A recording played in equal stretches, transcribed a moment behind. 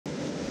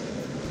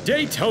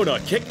Daytona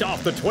kicked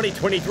off the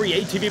 2023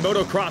 ATV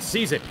Motocross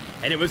season,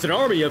 and it was an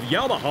army of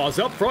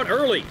Yamahas up front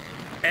early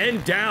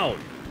and down.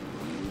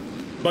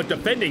 But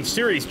defending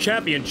series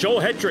champion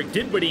Joel Hetrick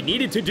did what he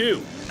needed to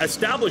do,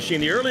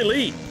 establishing the early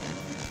lead,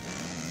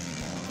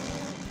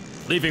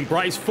 leaving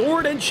Bryce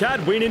Ford and Chad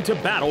Wienen to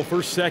battle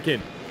for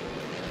second.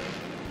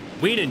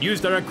 Wienen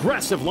used an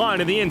aggressive line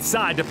in the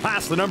inside to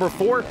pass the number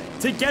 4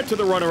 to get to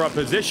the runner-up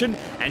position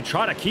and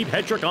try to keep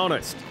Hetrick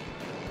honest.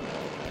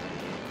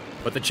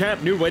 But the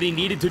champ knew what he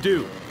needed to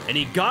do, and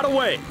he got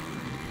away,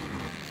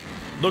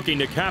 looking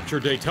to capture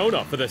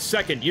Daytona for the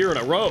second year in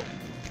a row.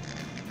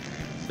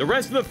 The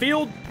rest of the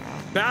field,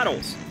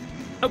 battles,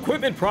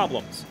 equipment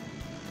problems,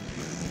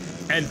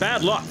 and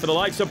bad luck for the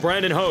likes of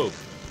Brandon Hogue.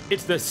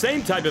 It's the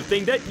same type of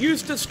thing that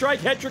used to strike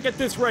Hetrick at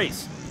this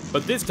race,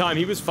 but this time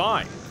he was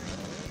fine.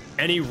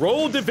 And he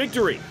rolled to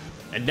victory,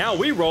 and now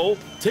we roll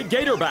to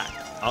Gatorback,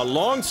 a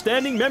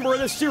long-standing member of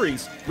the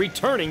series,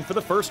 returning for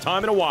the first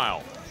time in a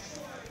while.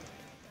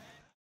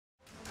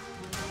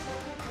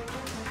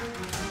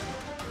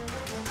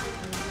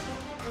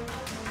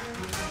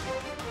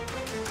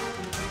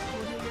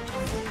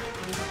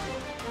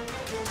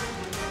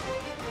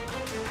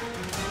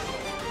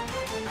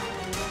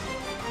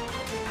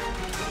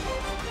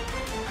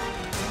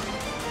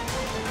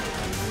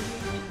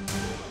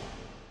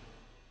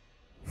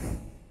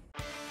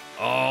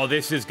 Oh,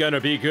 this is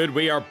gonna be good.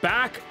 We are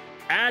back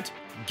at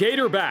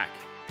Gatorback.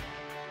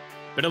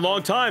 Been a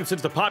long time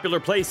since the popular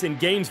place in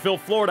Gainesville,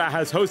 Florida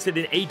has hosted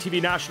an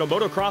ATV National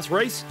Motocross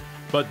race,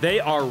 but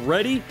they are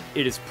ready.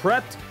 It is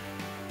prepped,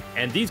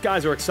 and these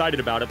guys are excited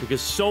about it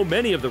because so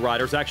many of the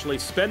riders actually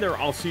spend their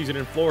off season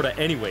in Florida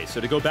anyway. So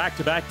to go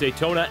back-to-back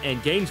Daytona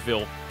and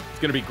Gainesville, it's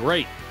gonna be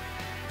great.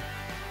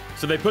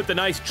 So they put the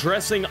nice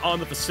dressing on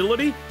the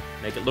facility,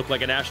 make it look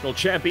like a national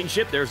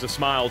championship. There's the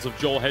smiles of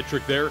Joel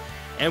Hetrick there.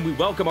 And we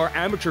welcome our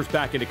amateurs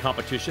back into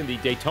competition. The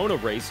Daytona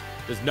race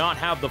does not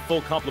have the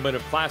full complement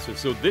of classes,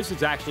 so this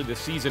is actually the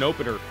season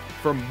opener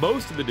for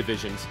most of the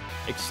divisions,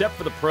 except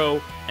for the pro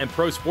and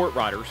pro sport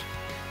riders.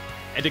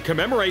 And to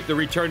commemorate the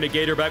return to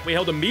Gatorback, we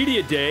held a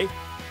media day,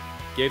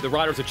 gave the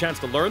riders a chance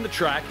to learn the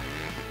track,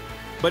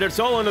 but it's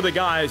all under the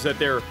guise that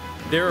they're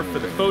there for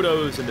the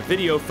photos and the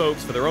video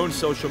folks for their own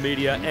social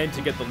media and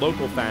to get the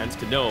local fans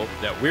to know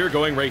that we're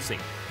going racing.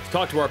 Let's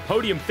talk to our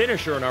podium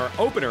finisher and our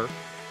opener.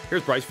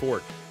 Here's Bryce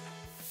Ford.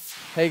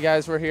 Hey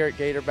guys, we're here at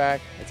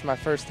Gatorback. It's my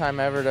first time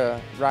ever to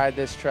ride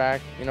this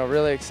track. You know,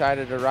 really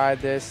excited to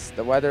ride this.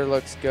 The weather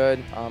looks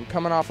good.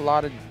 Coming off a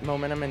lot of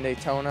momentum in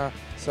Daytona,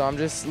 so I'm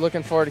just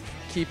looking forward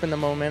to keeping the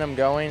momentum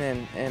going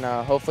and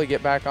hopefully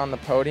get back on the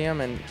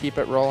podium and keep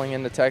it rolling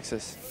into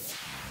Texas.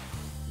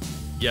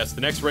 Yes,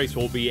 the next race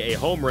will be a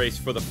home race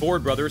for the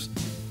Ford brothers.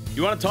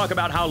 You want to talk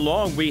about how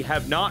long we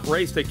have not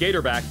raced at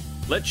Gatorback?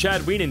 Let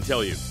Chad Wienen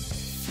tell you.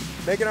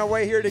 Making our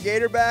way here to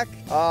Gatorback.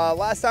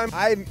 Last time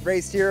I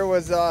raced here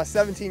was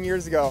 17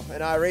 years ago,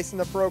 and I raced in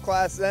the pro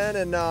class then,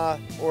 and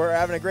we're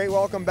having a great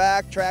welcome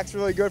back. Track's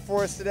really good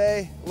for us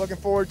today. Looking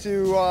forward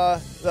to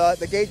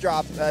the gate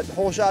drop. That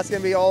whole shot's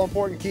gonna be all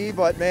important key,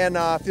 but man,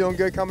 feeling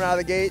good coming out of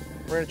the gate.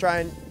 We're gonna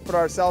try and put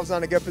ourselves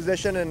on a good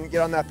position and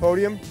get on that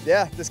podium.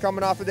 Yeah, just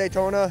coming off of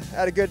Daytona,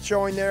 had a good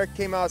showing there,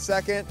 came out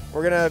second.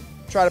 We're gonna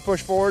try to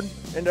push forward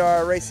into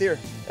our race here,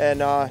 and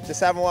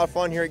just having a lot of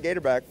fun here at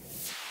Gatorback.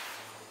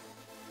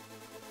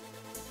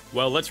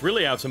 Well, let's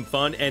really have some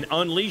fun and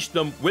unleash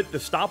them with the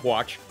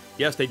stopwatch.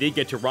 Yes, they did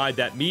get to ride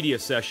that media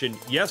session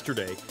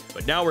yesterday,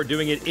 but now we're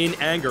doing it in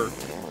anger.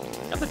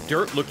 Got the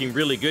dirt looking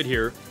really good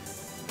here.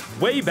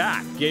 Way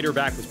back,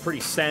 Gatorback was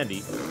pretty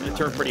sandy, and it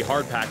turned pretty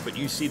hard packed, but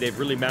you see they've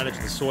really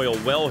managed the soil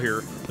well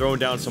here, throwing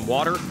down some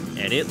water,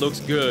 and it looks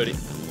good,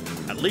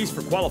 at least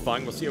for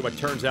qualifying. We'll see how it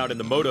turns out in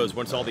the motos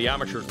once all the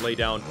amateurs lay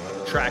down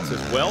tracks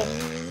as well.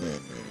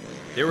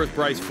 There was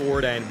Bryce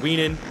Ford and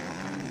Wienen.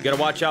 You got to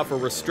watch out for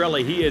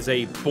Rastrelli. He is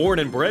a born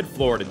and bred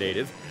Florida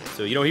native,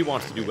 so you know he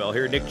wants to do well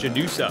here. Nick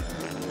Janusa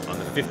on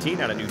the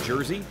 15 out of New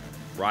Jersey,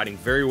 riding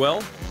very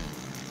well.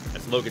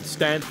 That's Logan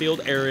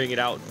Stanfield airing it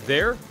out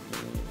there.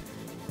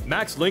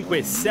 Max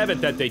Lindquist,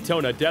 7th at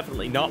Daytona,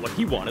 definitely not what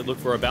he wanted. Look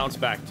for a bounce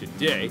back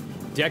today.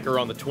 Decker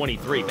on the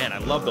 23. Man, I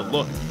love the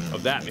look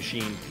of that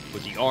machine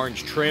with the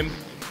orange trim.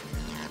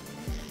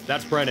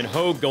 That's Brandon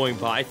Hogue going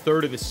by,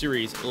 3rd in the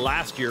series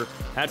last year.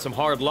 Had some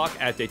hard luck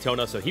at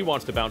Daytona, so he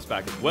wants to bounce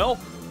back as well.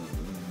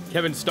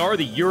 Kevin Starr,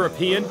 the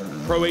European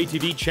Pro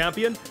ATV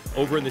champion,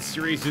 over in the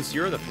series this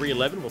year, the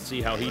 311. We'll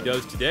see how he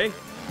does today.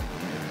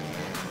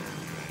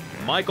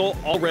 Michael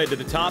Allred to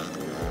the top.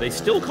 They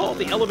still call it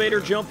the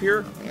elevator jump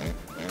here.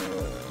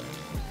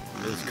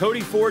 There's Cody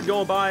Ford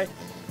going by,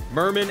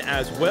 Merman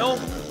as well.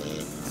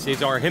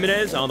 Cesar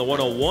Jimenez on the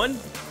 101.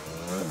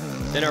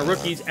 Then our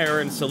rookies,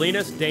 Aaron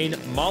Salinas, Dane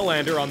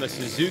Mollander on the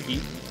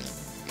Suzuki.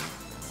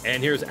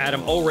 And here's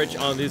Adam Ulrich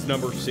on his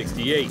number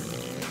 68.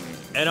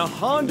 And a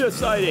Honda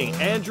sighting,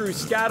 Andrew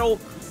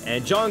Scattle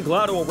and John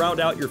Glaude will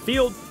round out your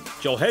field.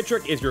 Joel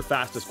Hetrick is your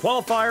fastest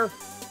qualifier,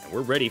 and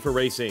we're ready for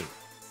racing.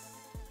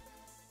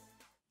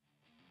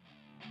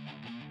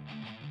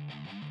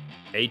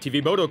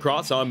 ATV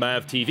Motocross on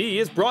MAV TV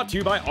is brought to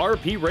you by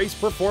RP Race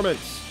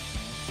Performance,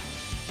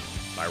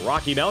 by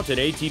Rocky Mountain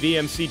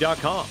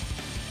ATVMC.com,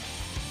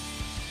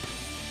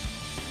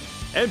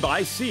 and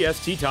by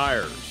CST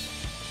Tires.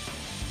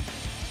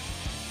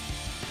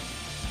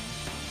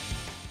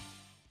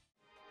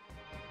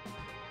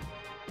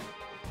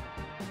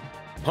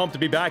 Pumped to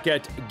be back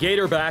at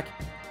Gatorback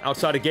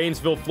outside of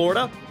Gainesville,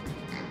 Florida.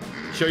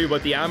 Show you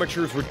what the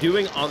amateurs were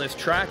doing on this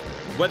track.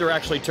 Weather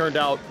actually turned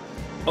out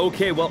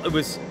okay. Well, it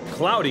was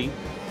cloudy,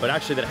 but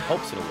actually that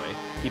helps in a way.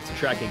 Keeps the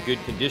track in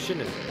good condition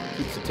and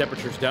keeps the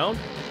temperatures down.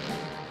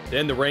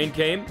 Then the rain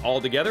came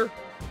all together.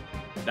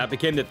 That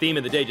became the theme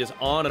of the day, just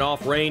on and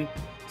off rain.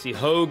 See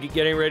Hogue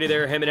getting ready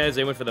there, Jimenez,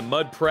 they went for the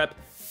mud prep.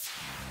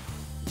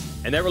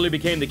 And that really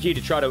became the key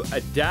to try to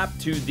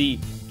adapt to the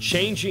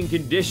changing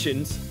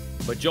conditions,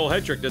 but Joel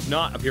Hetrick does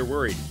not appear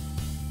worried.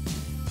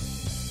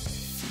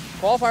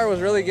 Qualifier was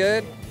really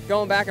good.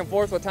 Going back and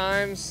forth with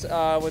times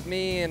with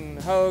me and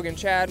Hogue and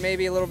Chad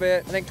maybe a little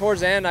bit. I think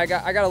towards the end I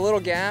got a little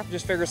gap,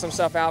 just figured some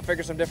stuff out,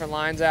 figured some different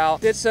lines out.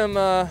 Did some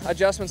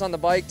adjustments on the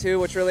bike too,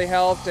 which really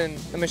helped, and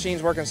the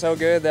machine's working so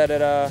good that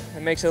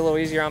it makes it a little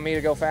easier on me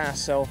to go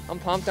fast. So I'm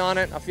pumped on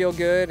it, I feel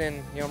good,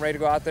 and I'm ready to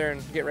go out there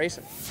and get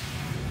racing.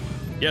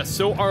 Yes,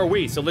 so are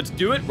we. So let's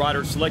do it.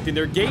 Riders selecting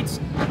their gates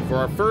for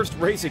our first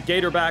race at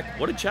Gatorback.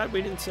 What did Chad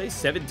Wayden say?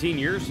 17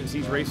 years since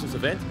he's raced this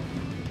event?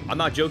 I'm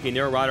not joking,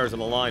 there are riders on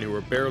the line who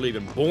were barely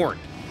even born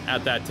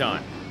at that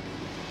time.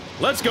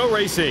 Let's go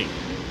racing.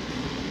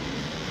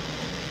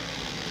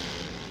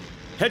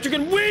 Hetrick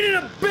and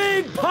Wayden, a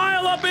big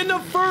pile up in the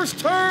first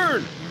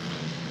turn.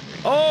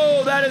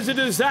 Oh, that is a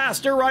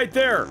disaster right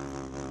there.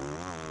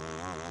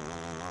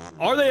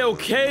 Are they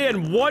okay?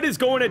 And what is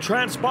going to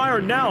transpire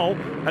now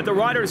that the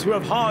riders who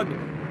have hogged,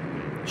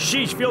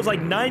 sheesh, feels like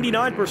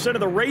 99% of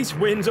the race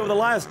wins over the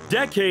last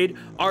decade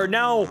are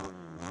now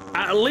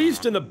at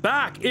least in the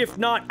back, if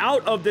not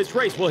out of this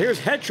race. Well, here's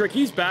Hetrick,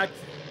 he's back.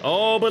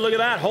 Oh, but look at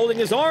that, holding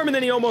his arm, and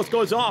then he almost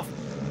goes off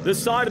the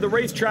side of the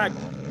racetrack.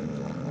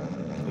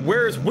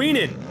 Where's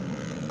Weenan?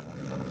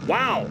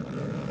 Wow.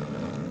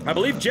 I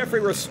believe Jeffrey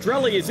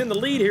Rastrelli is in the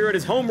lead here at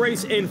his home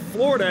race in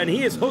Florida, and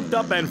he is hooked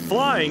up and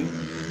flying.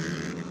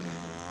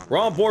 We're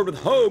on board with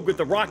Hogue with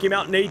the Rocky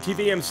Mountain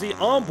ATVMC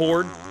on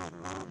board.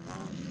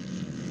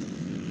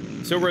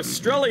 So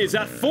Rastrelli is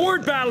at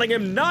Ford battling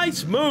him.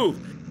 Nice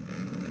move.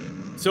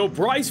 So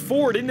Bryce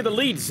Ford into the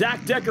lead.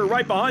 Zach Decker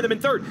right behind him in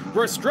third.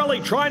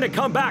 Rastrelli trying to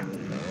come back.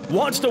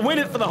 Wants to win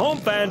it for the home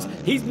fans.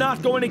 He's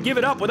not going to give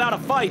it up without a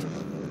fight.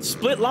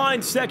 Split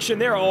line section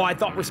there. Oh, I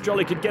thought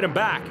Rastrelli could get him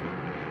back.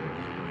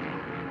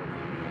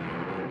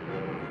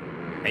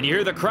 And you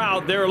hear the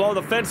crowd there along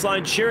the fence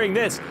line cheering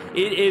this.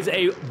 It is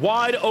a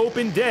wide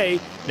open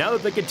day now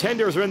that the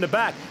contenders are in the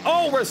back.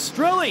 Oh,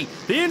 Rastrelli,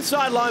 the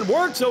inside line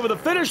works over the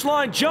finish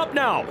line jump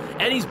now.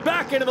 And he's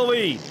back into the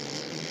lead.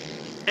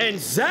 And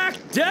Zach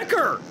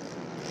Decker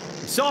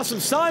saw some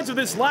signs of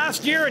this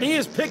last year, and he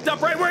is picked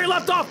up right where he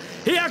left off.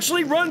 He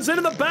actually runs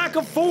into the back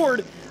of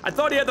Ford. I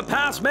thought he had the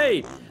pass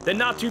made. Then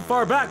not too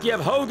far back, you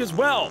have Hogue as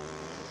well.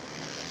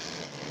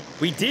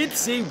 We did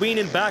see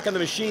Weenan back on the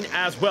machine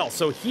as well.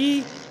 So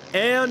he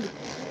and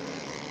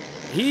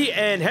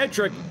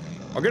Hetrick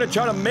are going to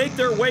try to make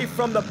their way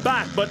from the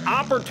back, but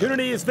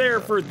opportunity is there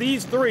for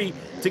these three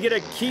to get a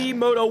key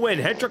moto win.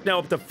 Hetrick now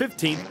up to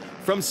 15th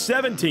from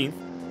 17th.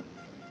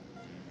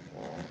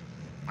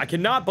 I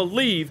cannot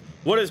believe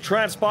what has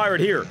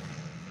transpired here.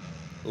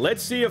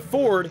 Let's see if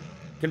Ford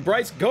can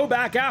Bryce go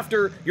back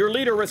after your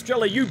leader,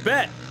 Rastrelli. You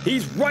bet.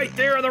 He's right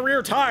there in the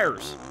rear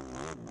tires.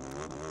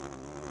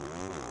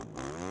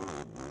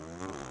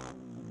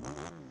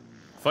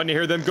 Fun to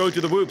hear them go to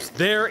the whoops.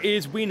 There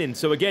is Weenan.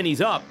 So again, he's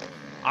up.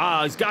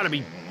 He's got to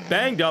be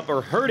banged up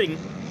or hurting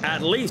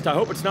at least. I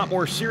hope it's not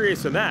more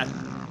serious than that.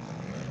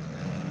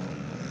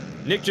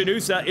 Nick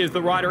Janusa is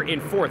the rider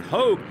in fourth.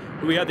 Hogue,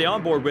 who we had the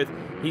onboard with,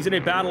 he's in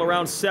a battle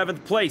around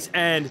 7th place,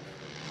 and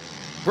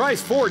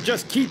Bryce Ford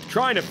just keeps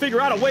trying to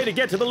figure out a way to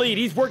get to the lead.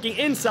 He's working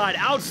inside,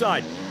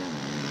 outside.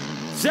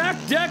 Zach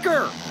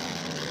Decker!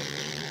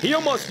 He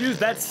almost used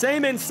that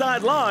same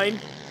inside line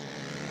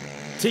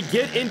to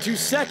get into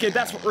second.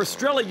 That's what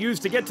Rastrelli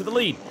used to get to the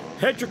lead.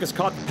 Hetrick has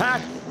caught the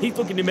pack. He's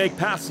looking to make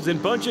passes in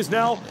bunches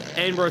now,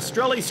 and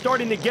Rastrelli's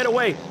starting to get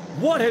away.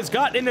 What has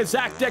gotten into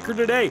Zach Decker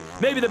today?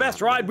 Maybe the best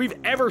ride we've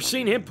ever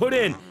seen him put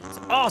in. It's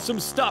awesome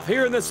stuff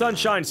here in the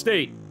Sunshine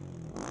State.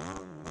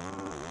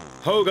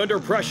 Hogue under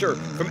pressure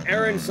from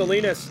Aaron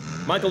Salinas.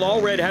 Michael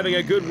Allred having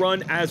a good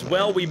run as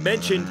well. We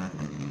mentioned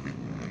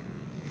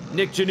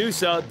Nick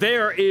Janusa.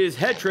 There is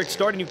Hetrick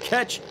starting to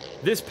catch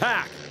this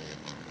pack.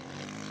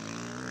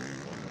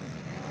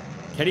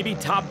 Can he be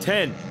top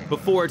 10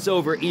 before it's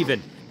over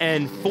even?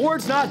 And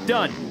Ford's not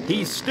done.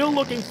 He's still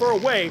looking for a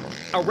way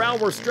around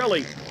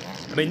Rastrelli.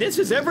 I mean, this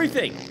is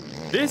everything.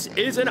 This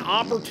is an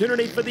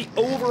opportunity for the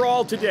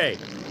overall today.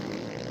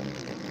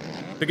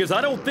 Because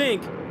I don't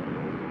think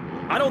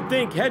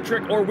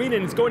Hetrick or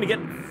Weenan is going to get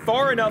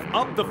far enough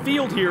up the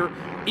field here,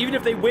 even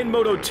if they win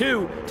Moto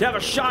 2, to have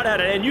a shot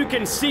at it. And you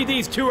can see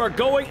these two are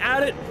going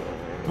at it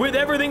with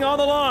everything on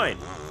the line.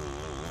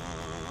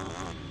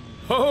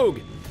 Hogue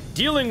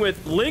dealing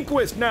with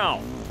Lindquist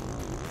now.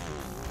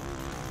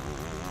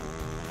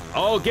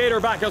 Oh,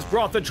 Gatorback has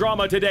brought the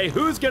drama today.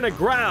 Who's going to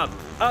grab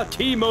a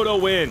T-Moto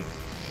win?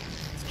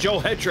 It's Joe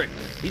Hetrick.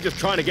 He's just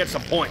trying to get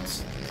some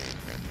points.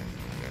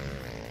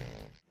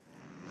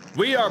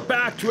 We are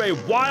back to a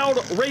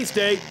wild race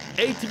day,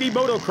 ATV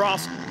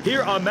Motocross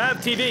here on MAV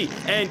TV.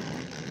 And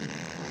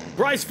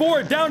Bryce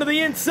Ford down to the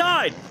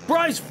inside.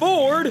 Bryce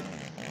Ford.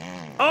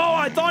 Oh,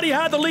 I thought he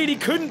had the lead. He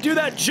couldn't do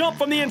that jump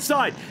from the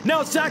inside.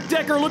 Now Zach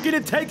Decker looking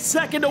to take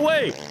second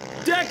away.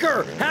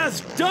 Decker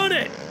has done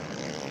it.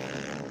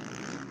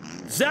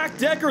 Zach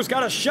Decker's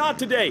got a shot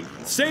today.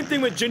 Same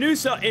thing with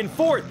Janusa in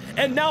fourth.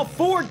 And now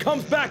Ford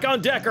comes back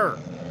on Decker.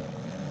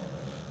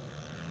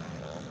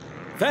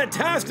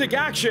 Fantastic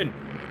action.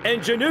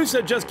 And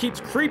Janusa just keeps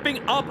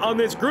creeping up on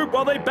this group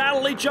while they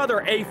battle each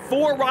other. A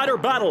four-rider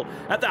battle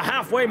at the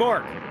halfway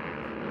mark.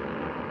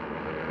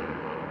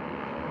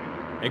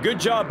 A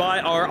good job by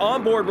our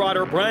onboard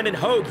rider, Brandon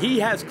Hogue. He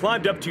has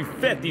climbed up to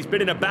fifth. He's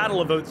been in a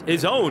battle of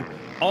his own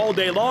all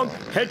day long.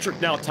 Hetrick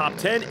now top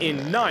 10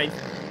 in ninth.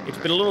 It's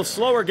been a little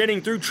slower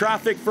getting through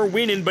traffic for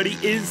Wienen, but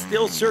he is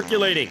still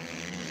circulating.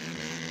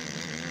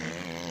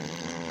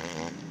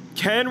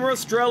 Can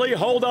Rastrelli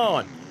hold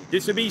on?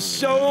 This would be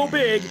so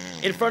big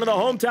in front of the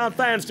hometown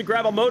fans to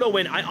grab a moto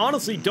win. I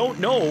honestly don't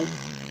know.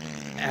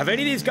 Have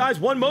any of these guys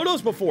won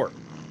motos before?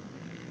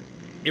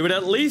 It would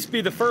at least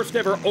be the first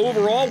ever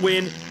overall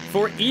win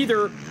for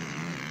either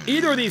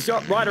of these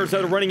riders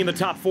that are running in the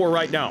top four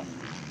right now.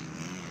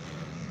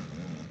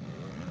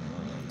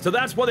 So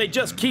that's why they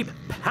just keep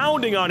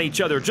pounding on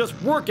each other,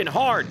 just working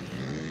hard,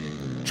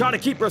 trying to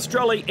keep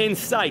Rastrelli in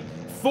sight.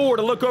 Ford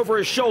to look over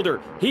his shoulder.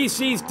 He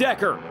sees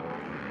Decker.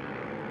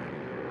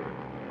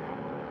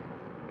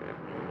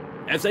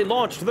 As they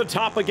launch to the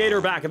top of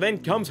Gatorback, and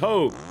then comes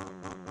Hogue.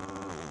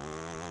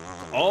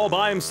 All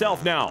by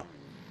himself now.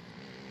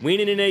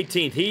 Wienen in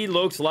 18th. He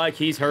looks like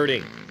he's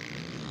hurting.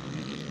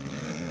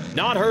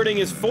 Not hurting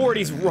is Ford.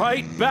 He's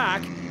right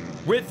back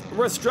with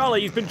Rastrelli.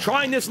 He's been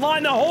trying this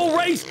line the whole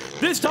race.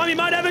 This time he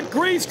might have it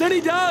greased, and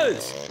he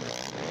does.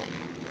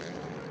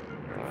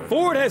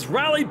 Ford has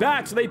rallied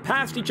back, so they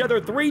passed each other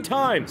 3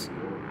 times.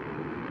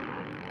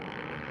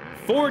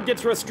 Ford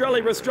gets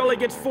Rastrelli. Rastrelli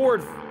gets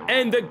Ford.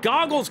 And the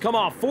goggles come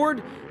off.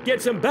 Ford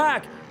gets him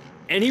back,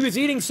 and he was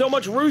eating so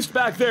much roost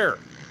back there.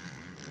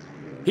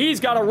 He's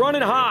got to run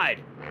and hide.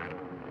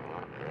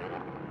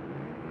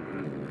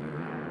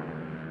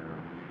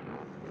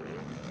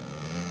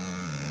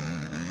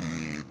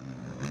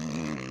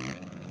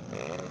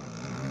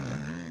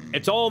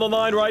 It's all on the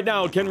line right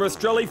now. Can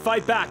Rastrelli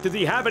fight back? Does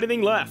he have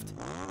anything left?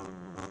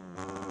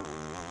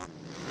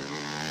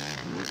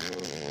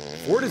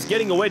 Ford is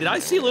getting away. Did I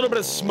see a little bit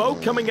of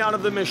smoke coming out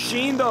of the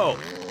machine, though?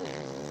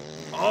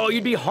 Oh,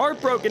 you'd be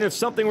heartbroken if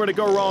something were to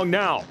go wrong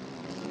now.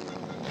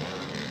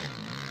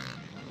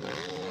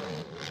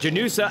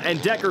 Janusa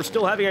and Decker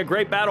still having a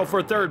great battle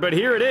for third, but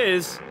here it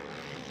is.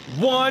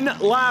 1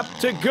 lap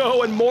to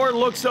go, and Moore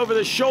looks over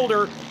the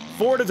shoulder.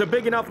 Ford is a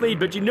big enough lead,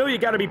 but you know you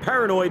got to be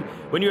paranoid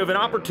when you have an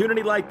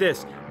opportunity like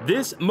this.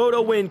 This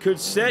moto win could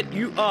set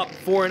you up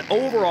for an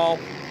overall.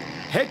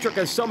 Hetrick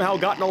has somehow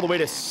gotten all the way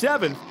to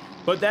 7th,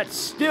 but that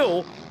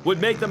still would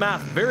make the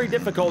math very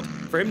difficult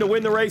for him to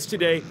win the race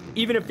today,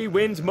 even if he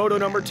wins moto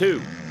number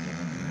 2.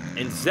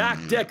 And Zach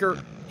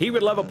Decker, he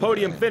would love a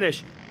podium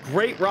finish.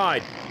 Great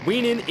ride.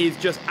 Wienen is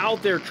just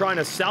out there trying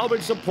to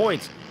salvage some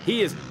points. He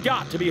has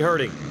got to be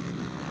hurting.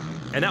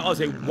 And that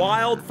was a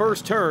wild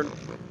first turn.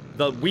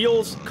 The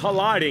wheels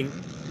colliding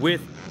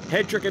with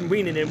Hetrick and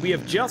Wienen, and we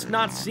have just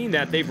not seen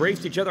that. They've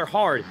raced each other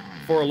hard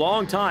for a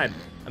long time.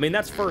 I mean,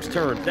 that's first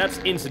turn. That's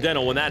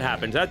incidental when that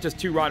happens. That's just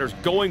 2 riders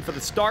going for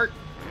the start.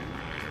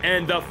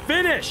 And the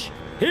finish,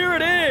 here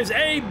it is,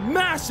 a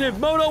massive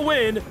moto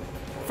win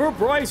for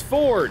Bryce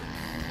Ford.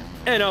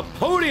 And a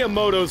podium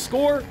moto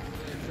score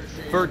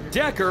for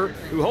Decker,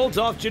 who holds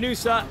off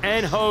Janusa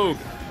and Hogue.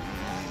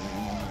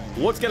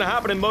 What's going to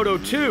happen in moto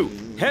 2?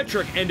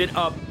 Hetrick ended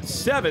up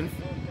 7th,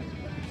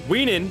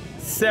 Wienen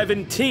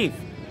 17th.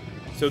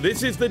 So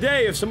this is the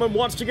day if someone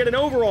wants to get an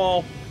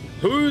overall.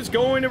 Who's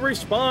going to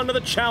respond to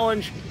the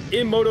challenge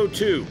in moto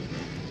 2?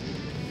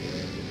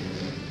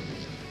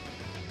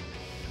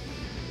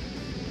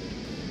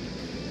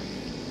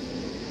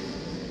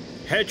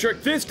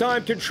 Hetrick this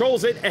time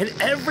controls it, and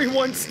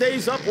everyone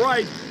stays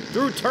upright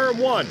through turn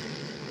 1.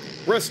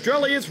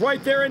 Rastrelli is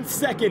right there in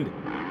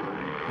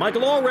 2nd.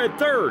 Michael Allred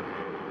 3rd.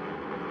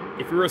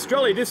 If you're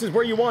Rastrelli, this is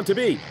where you want to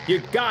be.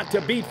 You've got to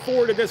beat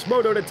Ford in this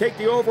moto to take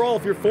the overall.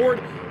 If you're Ford,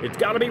 it's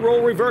got to be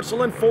role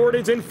reversal, and Ford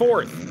is in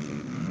 4th.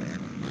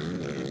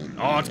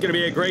 Oh, it's going to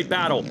be a great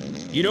battle.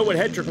 You know what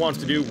Hetrick wants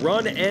to do.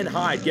 Run and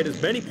hide. Get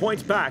as many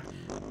points back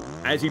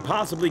as he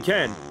possibly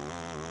can.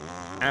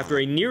 After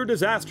a near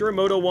disaster in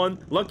Moto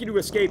 1, lucky to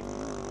escape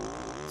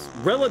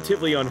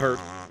relatively unhurt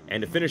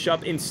and to finish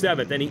up in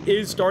 7th. And he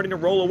is starting to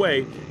roll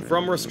away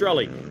from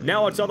Rastrelli.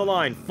 Now it's on the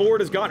line.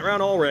 Ford has gotten around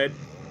Allred.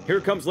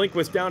 Here comes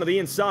Lindquist down to the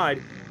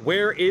inside.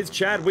 Where is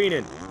Chad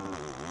Wienen?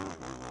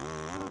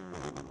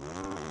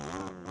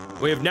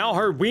 We have now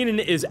heard Wienen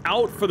is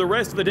out for the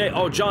rest of the day.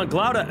 Oh, John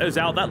Glauda is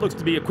out. That looks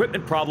to be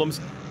equipment problems.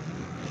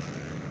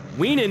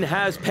 Wienen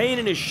has pain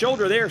in his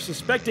shoulder there,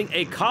 suspecting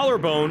a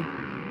collarbone.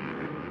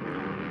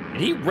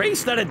 And he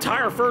raced that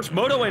entire first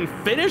moto and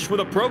finished with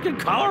a broken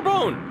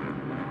collarbone.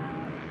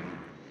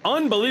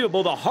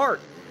 Unbelievable, the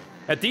heart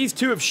that these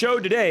two have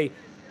showed today.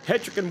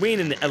 Hetrick and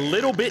Wienen, a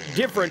little bit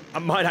different,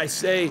 might I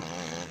say,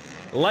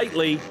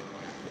 lightly.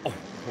 Oh,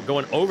 we're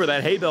going over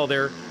that hay bale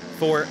there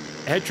for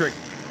Hetrick.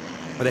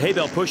 But the hay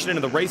bale pushed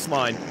into the race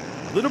line.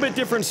 A little bit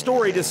different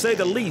story, to say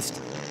the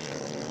least.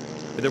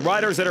 The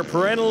riders that are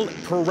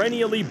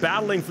perennially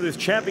battling for this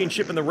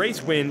championship and the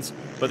race wins,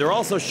 but they're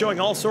also showing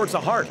all sorts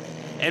of heart.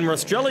 And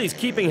Rastrelli's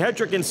keeping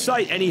Hetrick in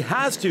sight, and he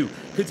has to,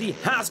 because he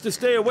has to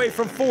stay away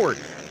from Ford.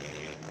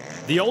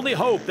 The only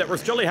hope that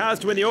Rastrelli has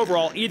to win the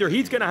overall, either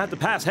he's going to have to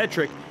pass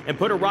Hetrick and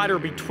put a rider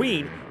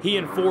between he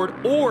and Ford,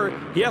 or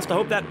he has to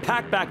hope that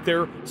pack back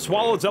there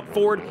swallows up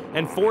Ford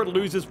and Ford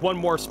loses one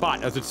more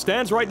spot. As it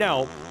stands right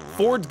now,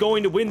 Ford's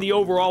going to win the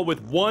overall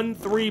with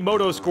 1-3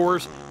 moto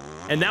scores,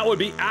 and that would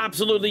be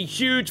absolutely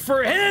huge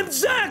for him.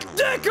 Zach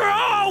Decker,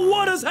 oh,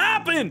 what has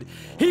happened?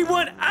 He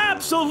went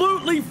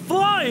absolutely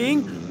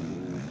flying.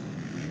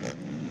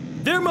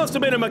 There must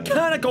have been a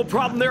mechanical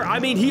problem there. I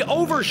mean, he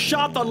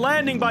overshot the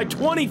landing by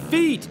 20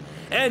 feet,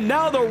 and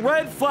now the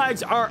red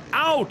flags are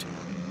out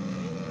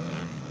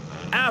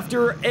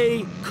after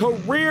a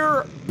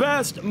career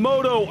best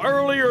moto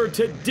earlier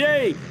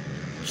today.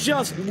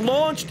 Just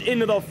launched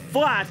into the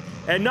flat,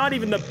 and not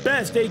even the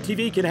best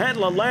ATV can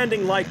handle a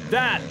landing like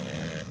that.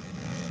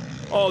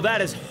 Oh,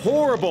 that is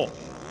horrible.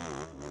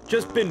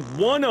 Just been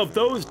one of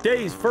those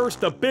days.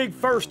 First, the big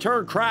first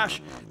turn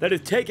crash that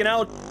has taken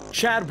out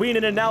Chad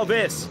Wienen, and now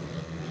this.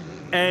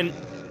 And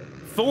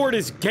Ford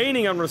is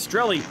gaining on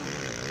Rastrelli.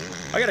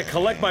 I gotta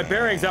collect my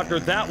bearings after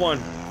that one.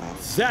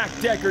 Zach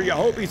Decker, you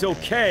hope he's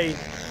okay.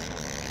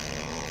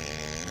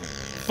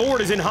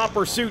 Ford is in hot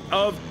pursuit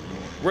of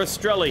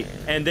Rastrelli,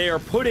 and they are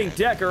putting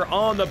Decker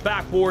on the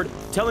backboard,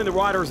 telling the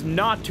riders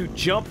not to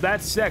jump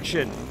that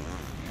section.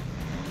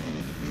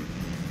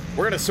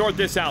 We're gonna sort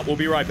this out. We'll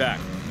be right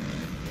back.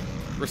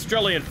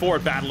 Rastrelli and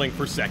Ford battling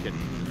for second.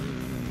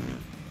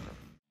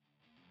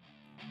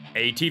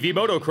 ATV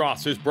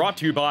Motocross is brought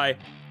to you by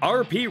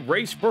RP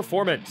Race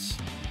Performance,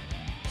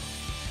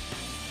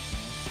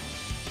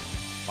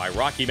 by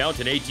Rocky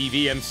Mountain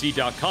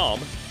ATVMC.com,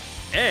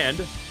 and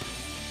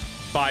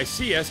by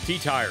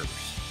CST Tires.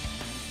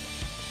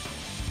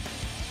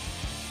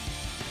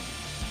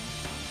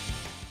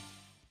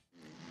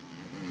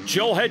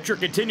 Joel Hetrick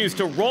continues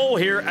to roll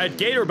here at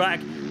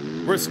Gatorback.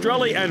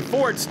 Rastrelli and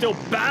Ford still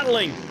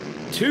battling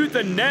tooth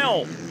and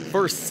nail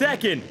for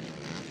second.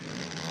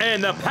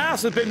 And the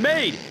pass has been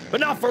made, but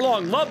not for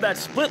long. Love that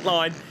split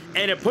line,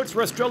 and it puts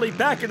Rastrelli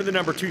back into the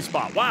number 2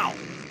 spot. Wow.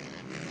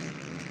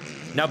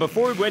 Now,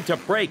 before we went to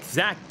break,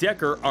 Zach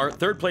Decker, our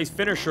third place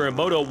finisher in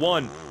Moto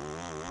 1,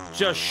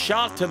 just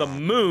shot to the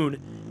moon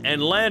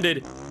and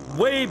landed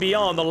way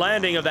beyond the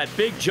landing of that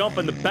big jump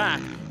in the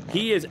back.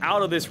 He is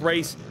out of this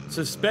race.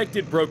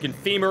 Suspected broken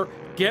femur.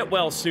 Get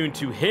well soon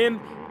to him.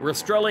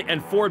 Rastrelli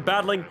and Ford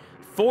battling.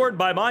 Ford,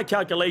 by my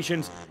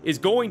calculations, is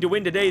going to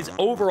win today's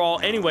overall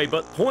anyway,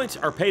 but points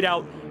are paid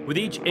out with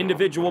each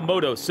individual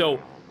moto. So,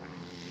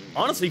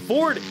 honestly,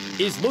 Ford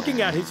is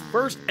looking at his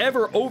first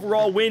ever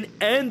overall win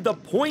and the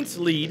points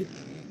lead.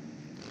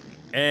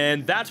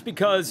 And that's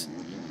because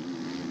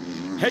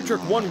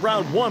Hetrick won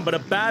round 1, but a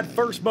bad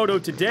first moto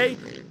today.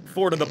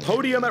 Ford on the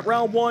podium at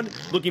round 1,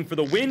 looking for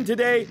the win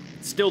today.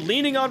 Still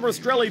leaning on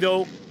Rastrelli,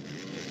 though.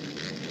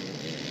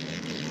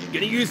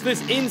 Gonna use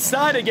this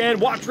inside again.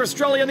 Watch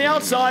Rastrelli on the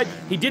outside.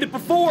 He did it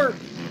before.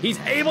 He's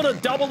able to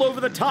double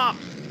over the top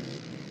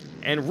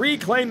and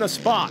reclaim the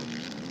spot.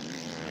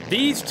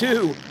 These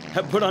two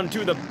have put on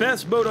 2 of the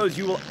best motos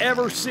you will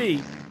ever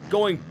see,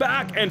 going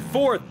back and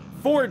forth.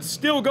 Ford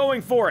still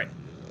going for it.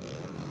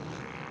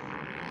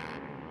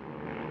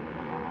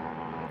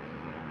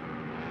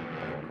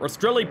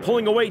 Rastrelli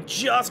pulling away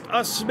just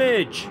a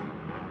smidge.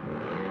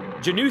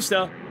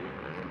 Janusa,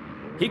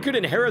 he could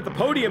inherit the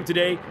podium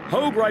today.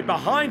 Hogue right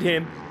behind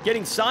him,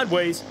 getting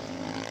sideways.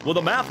 Will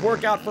the math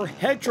work out for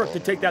Hetrick to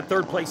take that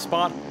third place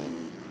spot?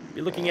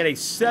 Be looking at a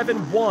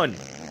 7-1.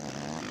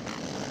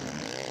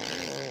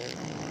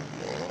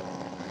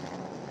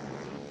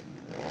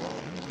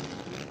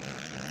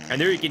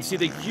 And there you can see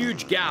the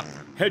huge gap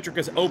Hetrick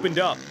has opened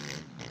up.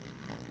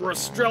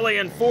 Rastrelli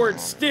and Ford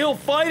still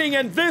fighting,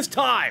 and this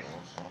time,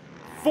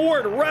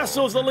 Ford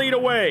wrestles the lead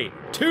away.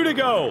 2 to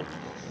go.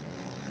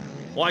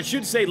 Well, I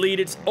should say lead.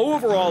 It's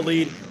overall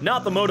lead,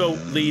 not the moto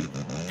lead.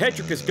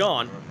 Hetrick is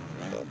gone.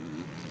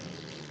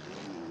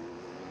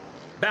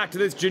 Back to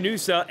this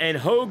Janusa and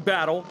Hogue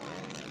battle.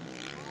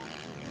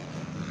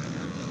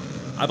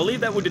 I believe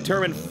that would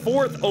determine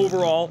 4th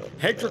overall.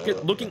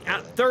 Hetrick looking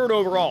at 3rd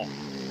overall.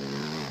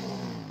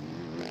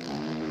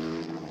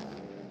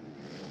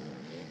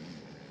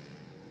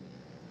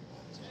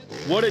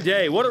 What a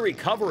day. What a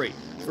recovery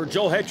for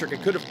Joel Hetrick.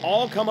 It could have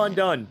all come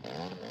undone.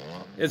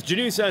 As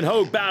Janusa and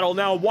Hogue battle,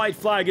 now white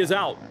flag is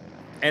out.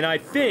 And I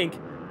think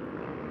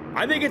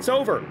I think it's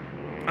over.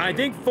 I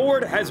think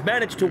Ford has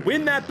managed to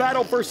win that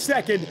battle for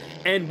second,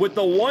 and with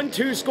the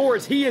 1-2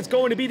 scores, he is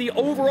going to be the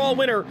overall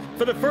winner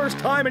for the first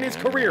time in his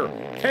career.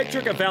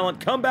 Hedrick, a valiant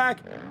comeback,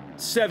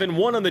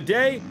 7-1 on the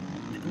day.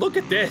 Look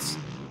at this.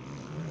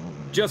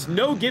 Just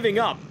no giving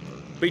up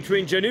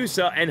between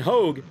Janusa and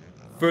Hogue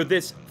for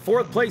this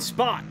 4th place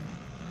spot.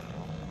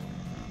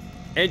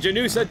 And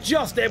Janusa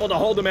just able to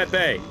hold him at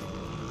bay.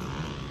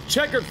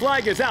 Checkered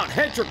flag is out.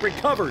 Hedrick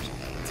recovers,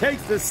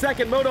 takes the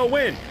second moto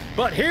win.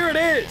 But here it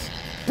is.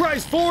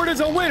 Bryce Ford is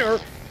a winner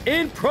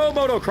in Pro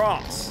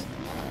Motocross.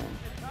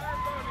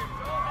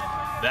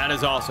 That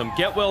is awesome.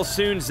 Get well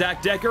soon,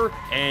 Zach Decker.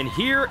 And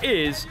here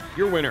is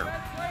your winner.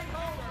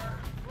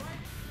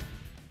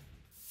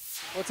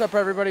 What's up,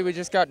 everybody? We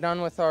just got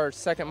done with our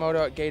second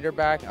moto at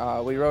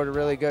Gatorback. We rode a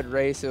really good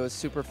race. It was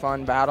super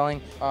fun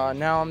battling.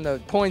 Now I'm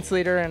the points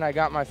leader, and I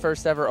got my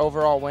first ever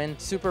overall win.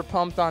 Super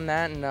pumped on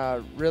that,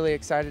 and really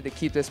excited to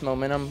keep this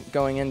momentum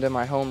going into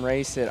my home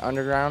race at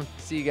Underground.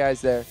 See you guys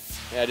there.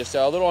 Yeah, just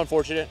a little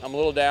unfortunate. I'm a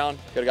little down.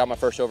 Could have got my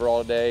first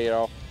overall today, you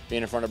know,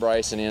 being in front of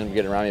Bryce and then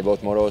getting around me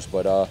both motos,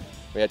 but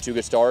we had 2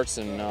 good starts,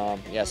 and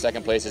yeah,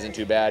 second place isn't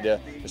too bad to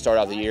start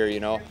out the year.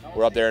 You know,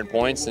 we're up there in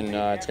points, and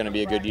it's going to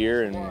be a good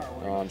year, and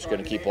I'm just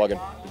going to keep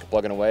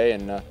plugging away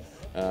and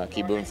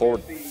keep moving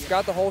forward.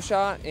 Got the whole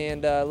shot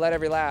and led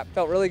every lap.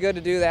 Felt really good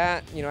to do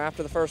that. You know,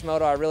 after the first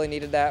moto, I really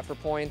needed that for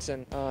points,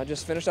 and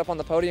just finished up on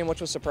the podium,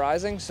 which was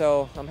surprising.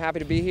 So I'm happy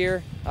to be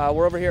here.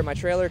 We're over here at my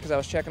trailer because I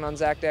was checking on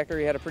Zach Decker.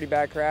 He had a pretty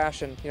bad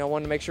crash, and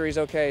wanted to make sure he's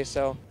okay.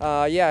 So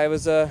yeah, it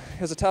was a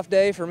tough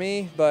day for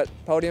me, but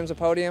podium's a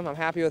podium. I'm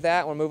happy with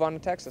that. We'll move on to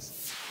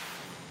Texas.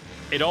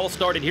 It all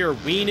started here.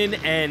 Wienen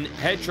and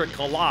Hedrick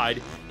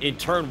collide in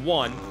turn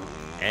 1,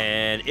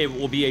 and it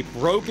will be a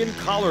broken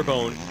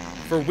collarbone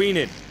for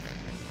Wienen.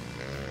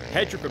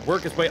 Hedrick would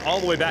work his way all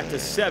the way back to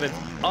 7th.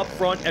 Up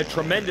front, a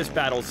tremendous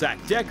battle. Zach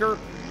Decker,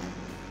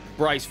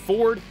 Bryce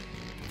Ford.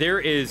 There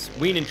is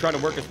Wienen trying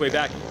to work his way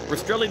back.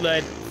 Rastrelli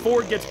led.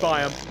 Ford gets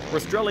by him.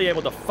 Rastrelli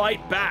able to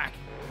fight back,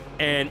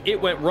 and it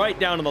went right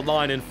down to the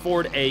line, and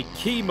Ford a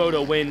key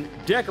moto win.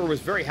 Decker was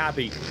very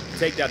happy to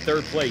take that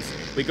 3rd place.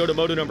 We go to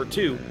moto number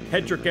 2.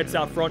 Hedrick gets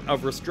out front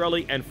of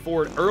Rastrelli and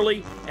Ford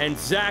early, and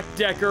Zach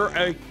Decker,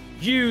 a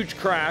huge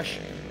crash.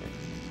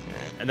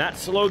 And that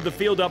slowed the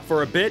field up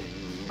for a bit.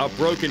 A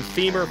broken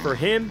femur for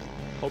him.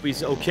 Hope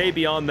he's okay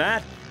beyond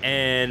that.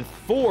 And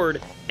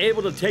Ford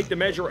able to take the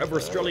measure of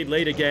Rastrelli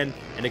late again,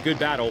 and a good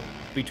battle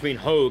between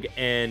Hogue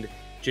and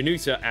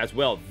Janusa as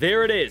well.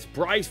 There it is.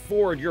 Bryce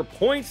Ford, your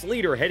points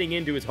leader, heading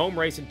into his home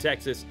race in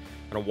Texas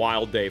on a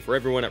wild day. For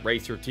everyone at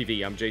Racer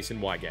TV, I'm Jason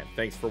Wygant.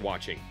 Thanks for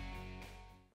watching.